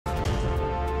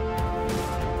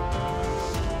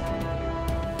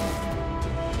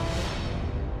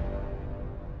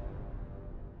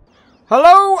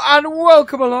Hello and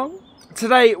welcome along.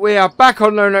 Today we are back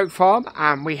on Lone Oak Farm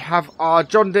and we have our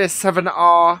John Deere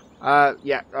 7R,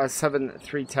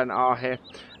 7310R here.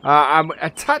 And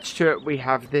attached to it we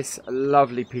have this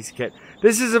lovely piece of kit.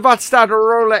 This is a Vatstad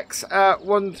Rolex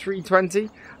 1320.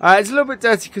 It's a little bit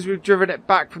dirty because we've driven it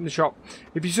back from the shop.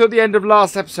 If you saw the end of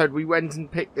last episode, we went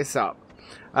and picked this up.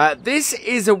 This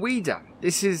is a weeder.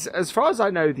 This is, as far as I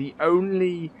know, the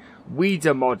only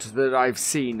weeder mod that I've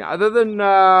seen, other than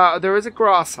there is a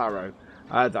grass harrow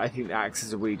that I think that acts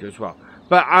as a weeder as well.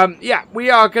 But yeah, we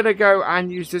are going to go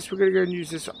and use this. We're going to go and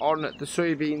use this on the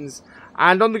soybeans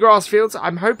and on the grass fields.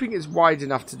 I'm hoping it's wide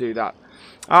enough to do that.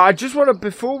 I just want to,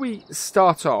 before we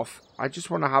start off, I just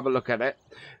want to have a look at it,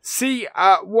 see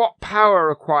what power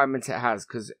requirement it has,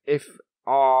 because if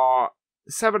our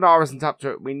 7R isn't up to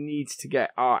it, we need to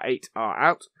get our 8R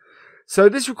out. So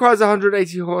this requires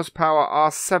 180 horsepower,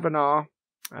 our 7R,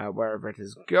 wherever it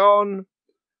has gone.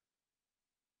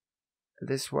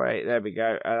 This way, there we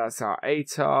go. That's our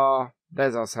 8R.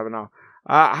 There's our 7R.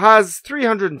 Has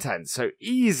 310, so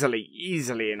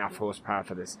easily enough horsepower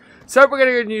for this. So we're going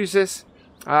to go and use this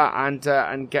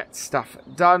and get stuff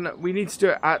done. We need to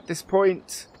do it at this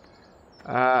point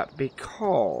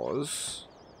because...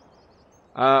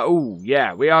 oh,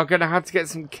 yeah, we are going to have to get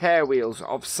some care wheels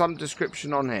of some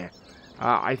description on here.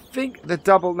 I think the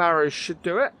double narrows should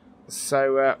do it.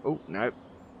 So, oh, no.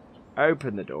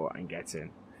 Open the door and get in.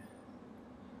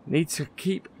 Need to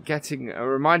keep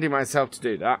reminding myself to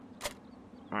do that.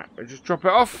 Alright, we'll just drop it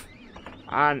off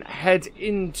and head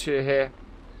into here.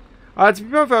 To be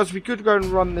perfect honest, we could go and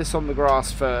run this on the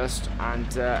grass first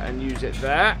and use it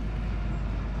there.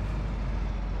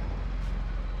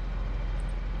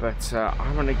 But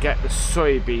I want to get the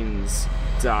soybeans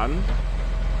done.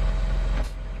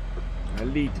 I'll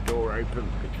leave the door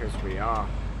open because we are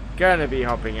going to be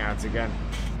hopping out again.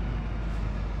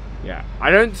 Yeah, I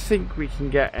don't think we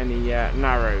can get any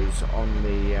narrows on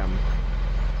the...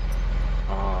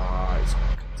 it's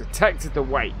detected the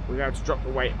weight. We're going to have to drop the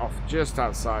weight off just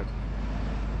outside.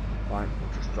 Fine,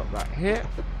 we'll just drop that here.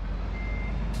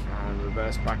 And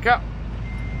reverse back up.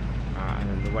 And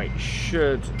then the weight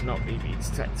should not be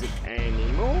detected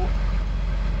anymore.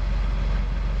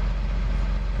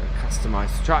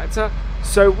 Customize the tractor.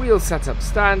 So wheel setup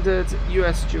standard,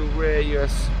 US dual rear,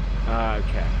 US.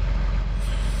 Okay.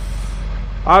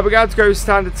 We're going to go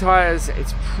standard tyres.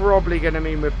 It's probably going to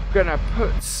mean we're going to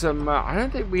put some. I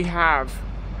don't think we have.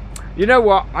 You know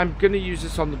what? I'm going to use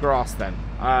this on the grass then.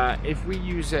 If we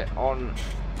use it on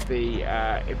the,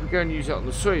 if we go and use it on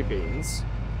the soybeans,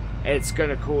 it's going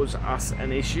to cause us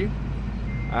an issue.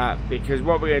 Because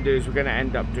what we're going to do is we're going to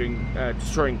end up doing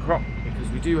destroying crop, because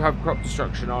we do have crop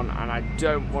destruction on, and I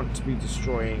don't want to be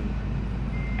destroying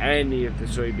any of the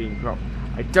soybean crop.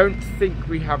 I don't think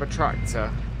we have a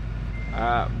tractor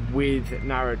with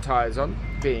narrow tyres on,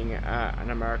 being an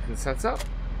American setup,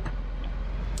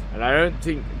 and I don't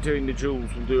think doing the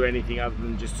duals will do anything other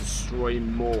than just destroy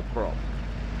more crop.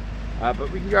 But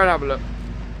we can go and have a look.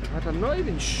 In fact, I'm not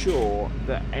even sure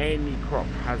that any crop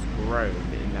has grown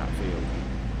in that field.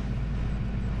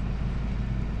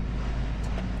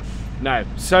 No,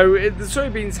 so the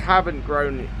soybeans haven't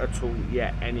grown at all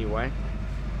yet anyway.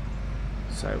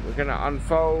 So we're going to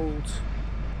unfold.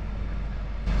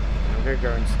 I'm going to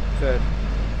go into the third.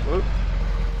 Whoop.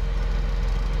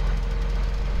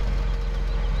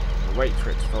 I'll wait for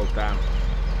it to fold down.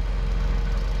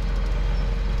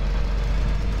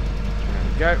 There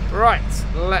we go. Right,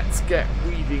 let's get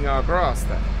weeding our grass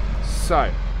then.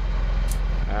 So,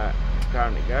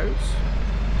 down it goes.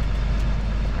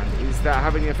 And is that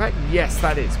having an effect? Yes,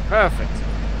 that is. Perfect.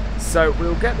 So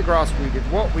we'll get the grass weeded.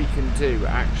 What we can do,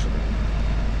 actually,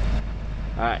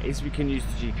 is we can use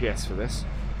the GPS for this.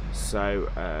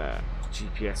 So,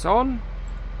 GPS on.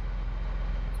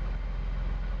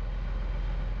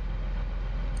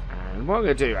 And what I'm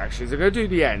going to do, actually, is I'm going to do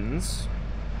the ends.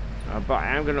 But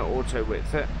I am going to auto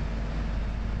width it.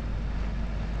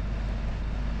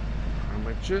 And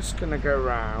we're just going to go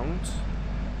around.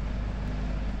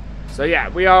 So yeah,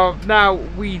 we are now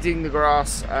weeding the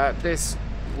grass. This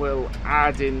will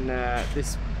add in,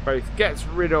 this both gets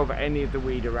rid of any of the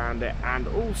weed around it, and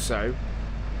also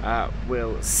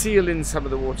will seal in some of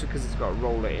the water because it's got a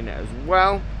roller in it as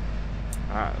well.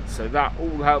 So that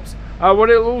all helps. What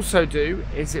it will also do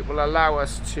is it will allow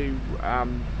us to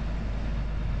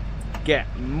get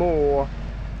more,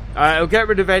 it'll get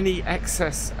rid of any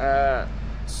excess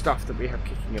stuff that we have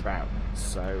kicking about.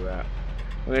 So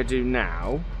what I'm going to do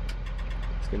now,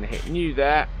 going to hit new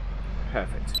there.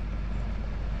 Perfect.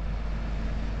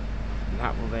 And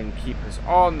that will then keep us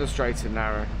on the straight and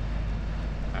narrow.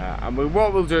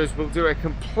 what we'll do is we'll do a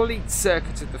complete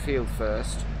circuit of the field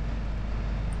first,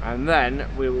 and then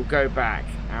we will go back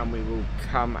and we will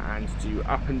come and do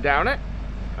up and down it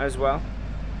as well.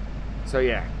 So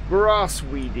yeah, grass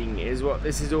weeding is what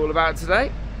this is all about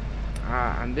today,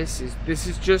 and this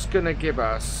is just going to give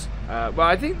us. Well,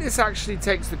 I think this actually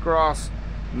takes the grass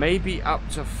maybe up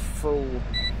to full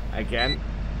again.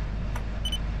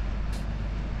 Need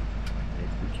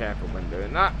to be careful when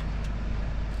doing that.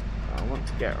 I want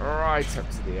to get right up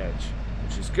to the edge,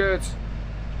 which is good.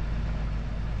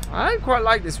 I don't quite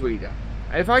like this weeder.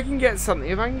 If I can get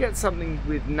something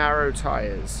with narrow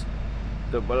tires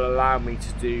that will allow me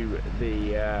to do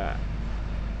the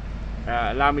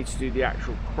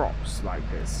actual crops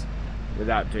like this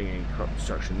without doing any crop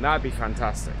destruction, that'd be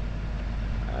fantastic.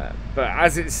 But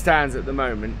as it stands at the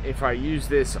moment, if I use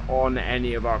this on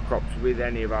any of our crops with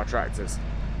any of our tractors,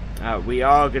 we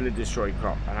are going to destroy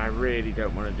crop, and I really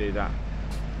don't want to do that.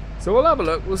 So we'll have a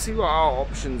look. We'll see what our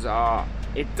options are.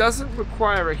 It doesn't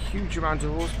require a huge amount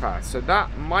of horsepower, so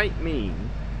that might mean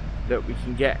that we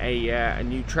can get a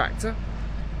new tractor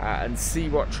and see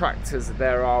what tractors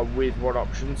there are with what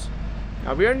options.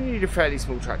 Now, we only need a fairly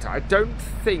small tractor. I don't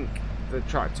think the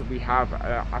tractor we have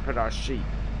up at our sheep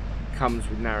comes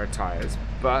with narrow tires,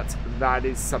 but that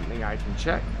is something I can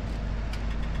check.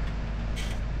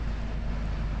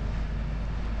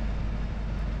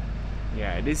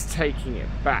 Yeah, it is taking it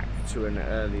back to an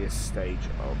earlier stage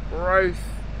of growth.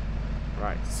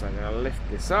 Right, so I'm going to lift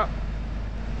this up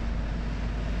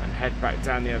and head back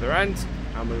down the other end,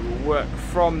 and we will work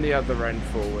from the other end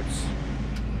forwards.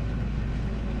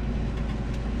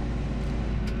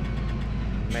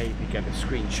 Maybe get a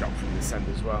screenshot from this end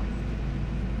as well.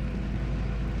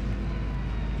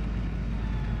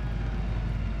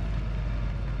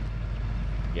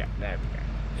 Yeah, there we go.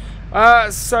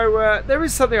 So there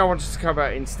is something I wanted to cover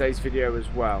in today's video as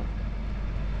well,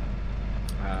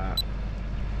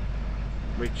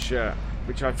 which I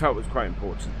felt was quite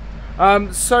important.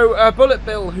 Bullet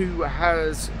Bill, who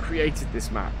has created this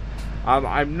map,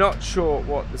 I'm not sure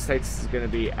what the status is going to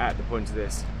be at the point of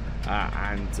this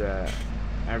and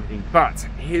everything, but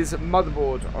his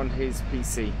motherboard on his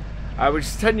PC, which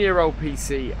is a 10-year-old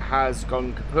PC, has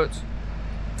gone kaput,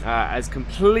 has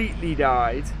completely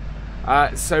died.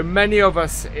 So many of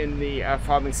us in the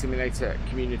farming simulator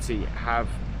community have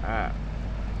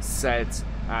said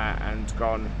and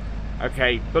gone,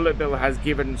 okay, Bullet Bill has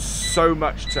given so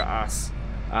much to us.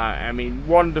 I mean,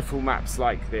 wonderful maps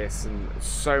like this and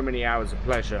so many hours of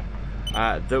pleasure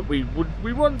that we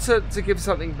want to give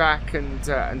something back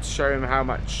and show him how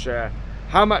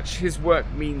much his work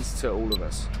means to all of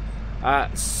us.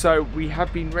 So we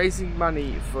have been raising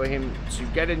money for him to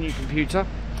get a new computer.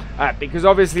 Because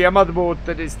obviously a motherboard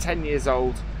that is 10 years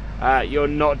old, you're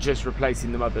not just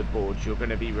replacing the motherboard, you're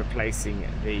going to be replacing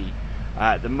the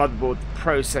motherboard, the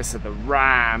processor, the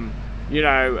RAM. You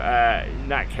know, in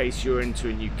that case you're into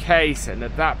a new case, and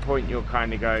at that point you're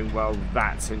kind of going, well,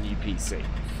 that's a new PC.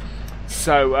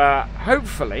 So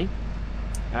hopefully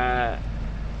I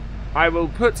will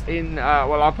put in,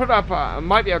 well, I'll put up, I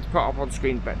might be able to put up on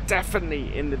screen, but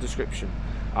definitely in the description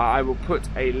I will put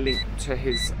a link to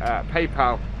his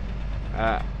PayPal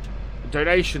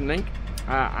donation link,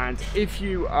 and if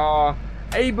you are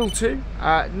able to,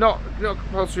 not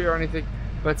compulsory or anything,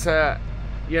 but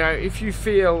you know, if you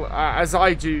feel as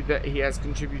I do that he has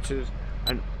contributed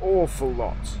an awful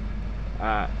lot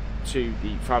to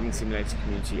the farming simulator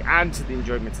community and to the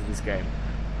enjoyment of this game,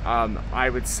 I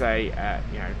would say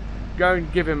you know, go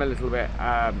and give him a little bit,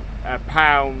 a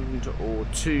 £1 or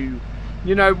 £2,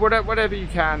 you know, whatever you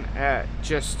can,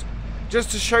 just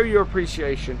to show your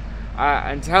appreciation.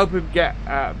 And to help him get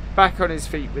back on his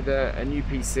feet with a new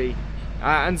PC,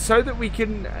 and so that we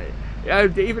can,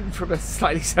 even from a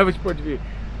slightly selfish point of view,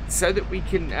 so that we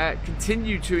can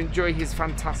continue to enjoy his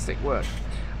fantastic work.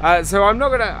 So I'm not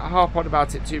going to harp on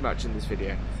about it too much in this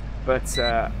video, but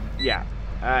yeah,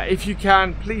 if you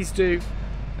can, please do,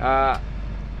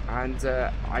 and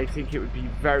I think it would be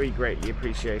very greatly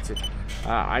appreciated.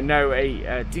 I know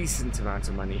a decent amount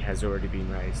of money has already been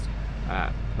raised,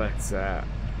 but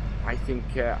I think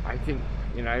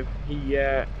you know,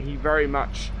 he very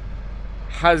much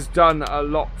has done a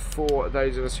lot for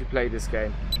those of us who play this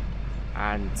game,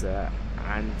 and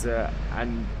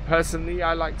personally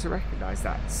I like to recognise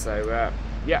that. So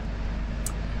yeah,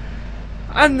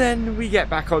 and then we get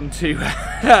back on to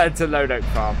to Lone Oak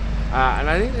Farm, and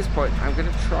I think at this point I'm going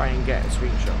to try and get a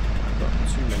screenshot. I've got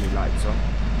too many lights on.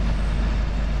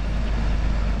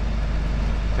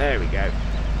 There we go.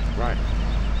 Right.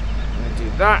 I'm going to do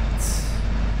that,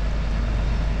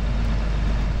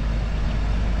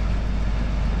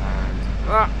 and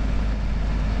Ah.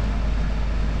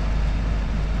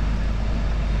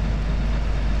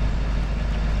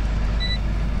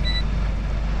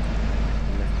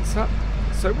 Lift this up.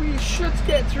 So we should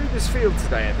get through this field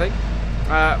today, I think.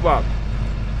 Well,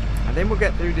 and then we'll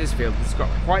get through this field. It's got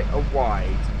quite a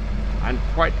wide and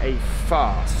quite a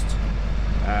fast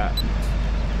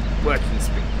working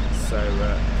speed. So,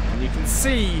 and you can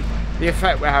see the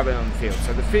effect we're having on the field.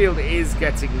 So the field is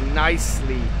getting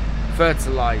nicely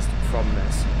fertilized from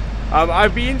this.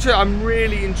 I'm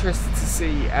really interested to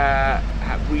see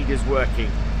how weeders working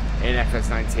in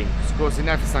FS19. Because of course in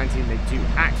FS19 they do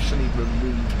actually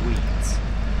remove weeds.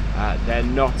 They're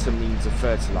not a means of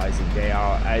fertilizing, they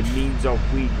are a means of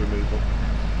weed removal.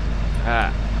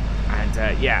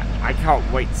 Yeah, I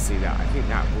can't wait to see that. I think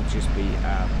that will just be,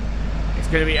 it's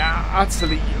going to be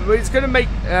utterly, it's going to make,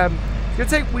 it's going to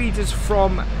take weeders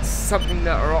from something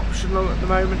that are optional at the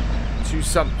moment to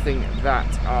something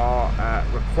that are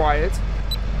required,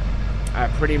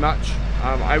 pretty much.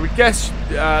 I would guess,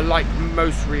 like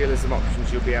most realism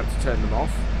options, you'll be able to turn them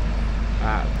off.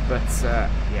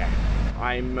 Yeah.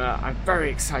 I'm very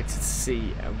excited to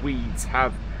see weeds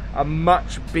have a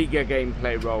much bigger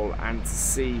gameplay role, and to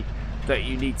see that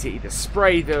you need to either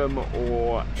spray them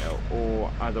or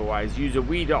otherwise use a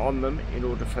weeder on them in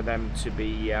order for them to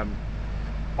be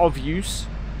of use.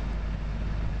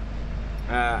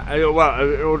 Well,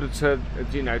 in order to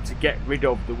to get rid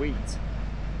of the weeds,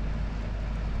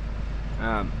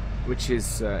 which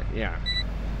is yeah.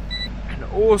 An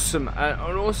awesome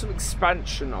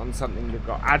expansion on something that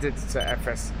got added to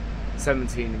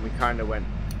FS17, and we kind of went,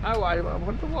 oh, I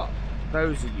wonder what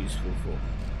those are useful for.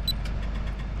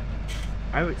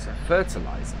 Oh, it's a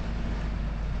fertilizer.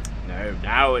 No,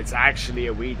 now it's actually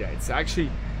a weeder. It's actually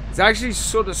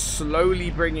sort of slowly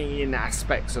bringing in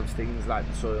aspects of things like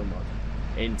the soil mod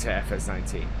into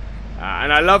FS19,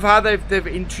 and I love how they've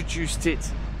introduced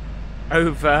it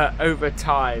over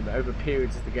time, over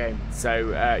periods of the game.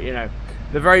 So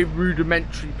the very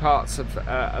rudimentary parts of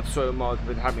soil mod,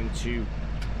 with having to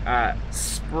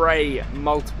spray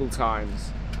multiple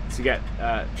times to get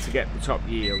the top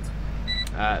yield.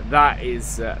 That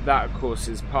of course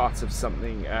is part of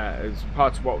something, as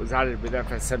part of what was added with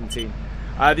FS17.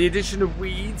 The addition of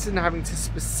weeds and having to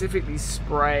specifically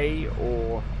spray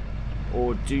or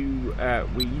do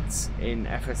weeds in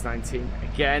FS19.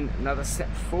 Again, another step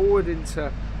forward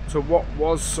into what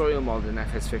was soil mod in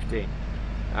FS15.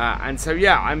 And so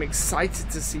yeah, I'm excited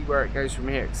to see where it goes from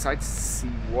here. Excited to see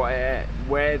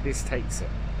where this takes it.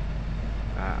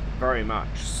 Very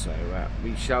much. So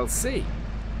we shall see.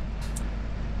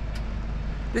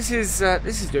 This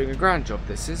is doing a grand job.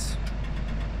 This is.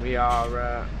 We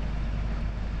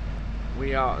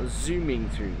are zooming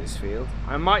through this field.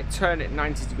 I might turn it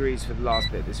 90 degrees for the last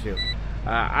bit of this field,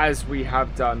 as we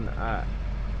have done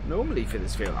normally for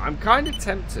this field. I'm kind of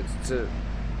tempted to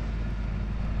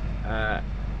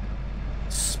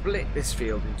split this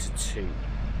field into two,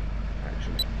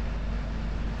 actually.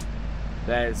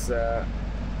 There's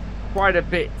quite a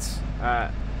bit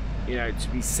to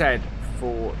be said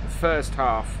for the first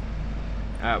half.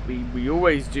 We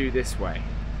always do this way,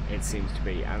 it seems to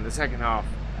be, and the second half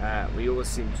we always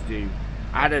seem to do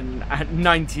at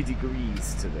 90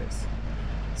 degrees to this.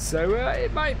 So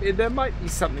there might be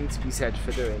something to be said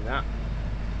for doing that.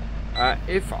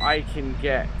 If I can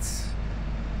get,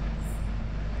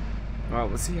 well,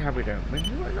 we'll see how we do.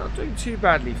 We're not doing too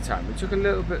badly for time. We took a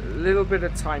little bit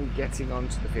of time getting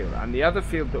onto the field, and the other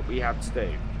field that we have to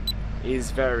do is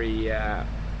very a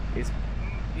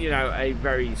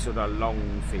very sort of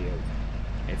long field.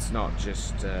 It's not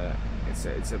just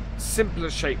it's a simpler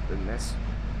shape than this.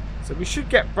 So we should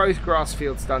get both grass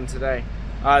fields done today.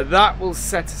 That will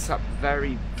set us up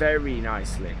very, very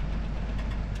nicely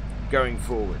going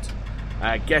forward.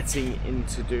 Getting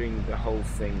into doing the whole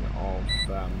thing of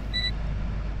there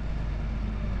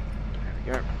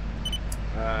we go.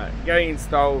 Going into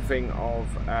the whole thing of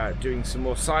doing some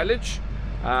more silage.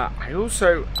 I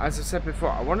also, as I said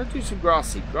before, I want to do some grass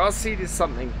seed. Grass seed is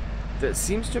something that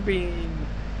seems to be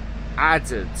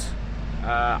added.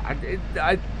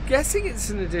 I'm guessing it's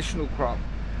an additional crop,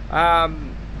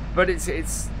 but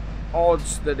it's odd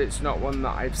that it's not one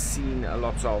that I've seen a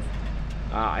lot of.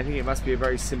 I think it must be a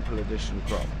very simple additional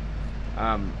crop,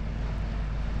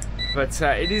 but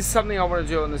it is something I want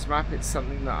to do on this map. It's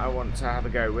something that I want to have a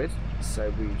go with,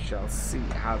 so we shall see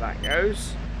how that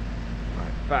goes.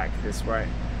 Right, back this way.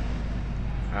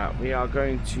 We are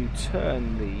going to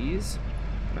turn these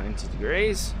 90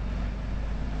 degrees.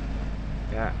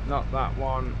 Yeah, not that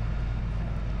one.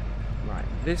 Right,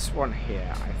 this one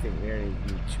here, I think we only need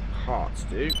two parts to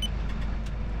do.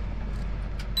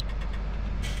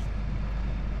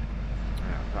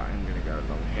 but I'm going to go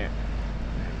along here.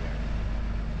 There we go.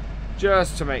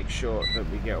 Just to make sure that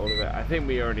we get all of it. I think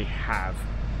we already have,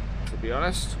 to be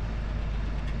honest.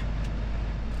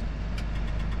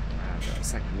 And a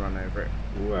second run over it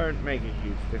won't make a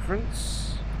huge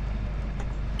difference.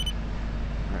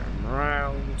 Right,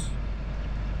 around.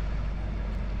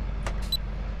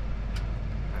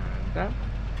 And down.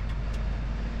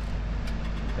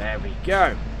 There we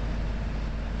go.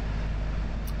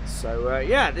 So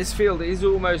yeah, this field is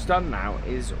almost done now,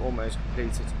 is almost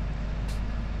completed.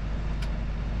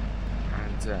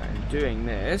 And in doing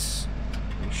this,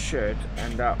 we should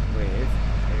end up with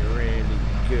a really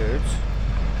good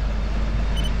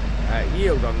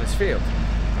yield on this field,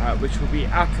 which will be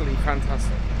utterly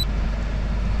fantastic.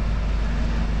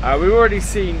 We've already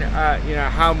seen, you know,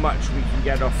 how much we can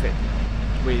get off it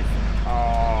with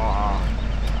our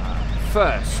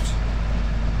first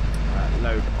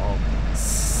load of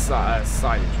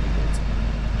silage we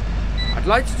did. I'd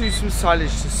like to do some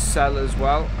silage to sell as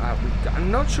well.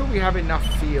 I'm not sure we have enough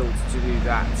field to do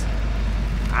that,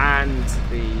 and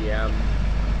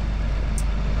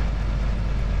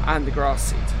the grass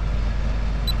seed.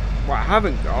 What I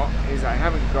haven't got is I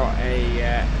haven't got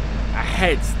a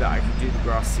head that I can do the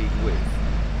grass seed with.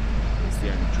 Is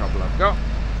the only trouble I've got.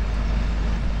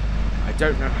 I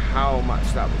don't know how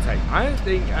much that will take. I don't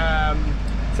think.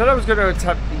 Said I was going to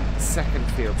attempt the second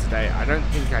field today. I don't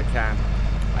think I can.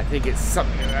 I think it's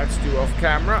something I have to do off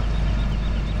camera.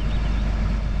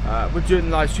 We're doing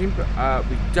the live stream, but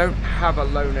we don't have a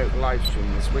Lone Oak live stream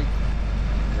this week.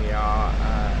 We are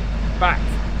back.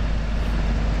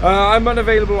 I'm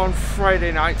unavailable on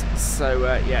Friday night,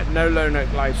 so yeah, no Lone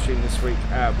Oak live stream this week.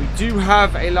 We do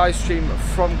have a live stream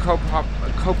from Copper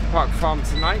Park Farm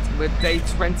tonight with day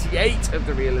 28 of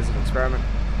the realism experiment.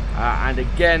 And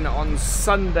again on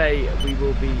Sunday we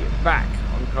will be back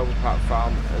on Copper Park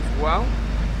Farm as well.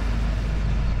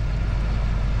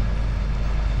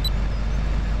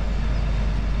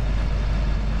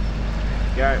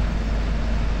 There we go.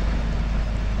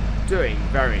 Doing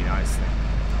very nicely.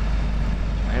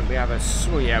 I think we have a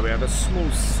small, yeah, we have a small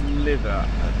sliver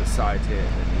at the side here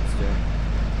that needs doing.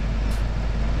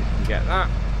 We can get that.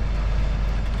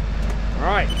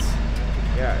 Right.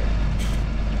 There we go.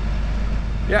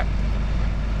 Yep.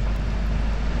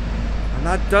 And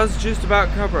that does just about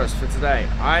cover us for today.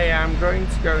 I am going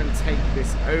to go and take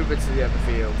this over to the other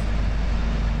field.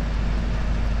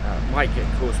 Might get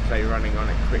courseplay running on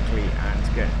it quickly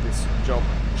and get this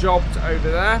jobbed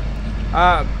over there.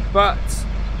 But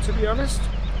to be honest,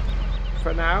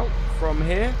 for now, from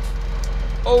here,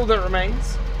 all that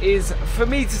remains is for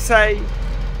me to say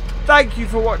thank you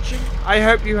for watching. I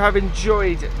hope you have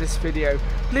enjoyed this video.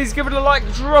 Please give it a like,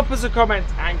 drop us a comment,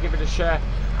 and give it a share.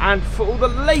 And for all the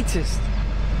latest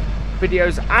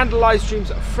videos and live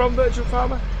streams from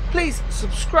FendtFarmer, please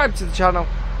subscribe to the channel,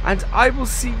 and I will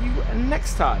see you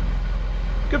next time.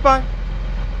 Goodbye.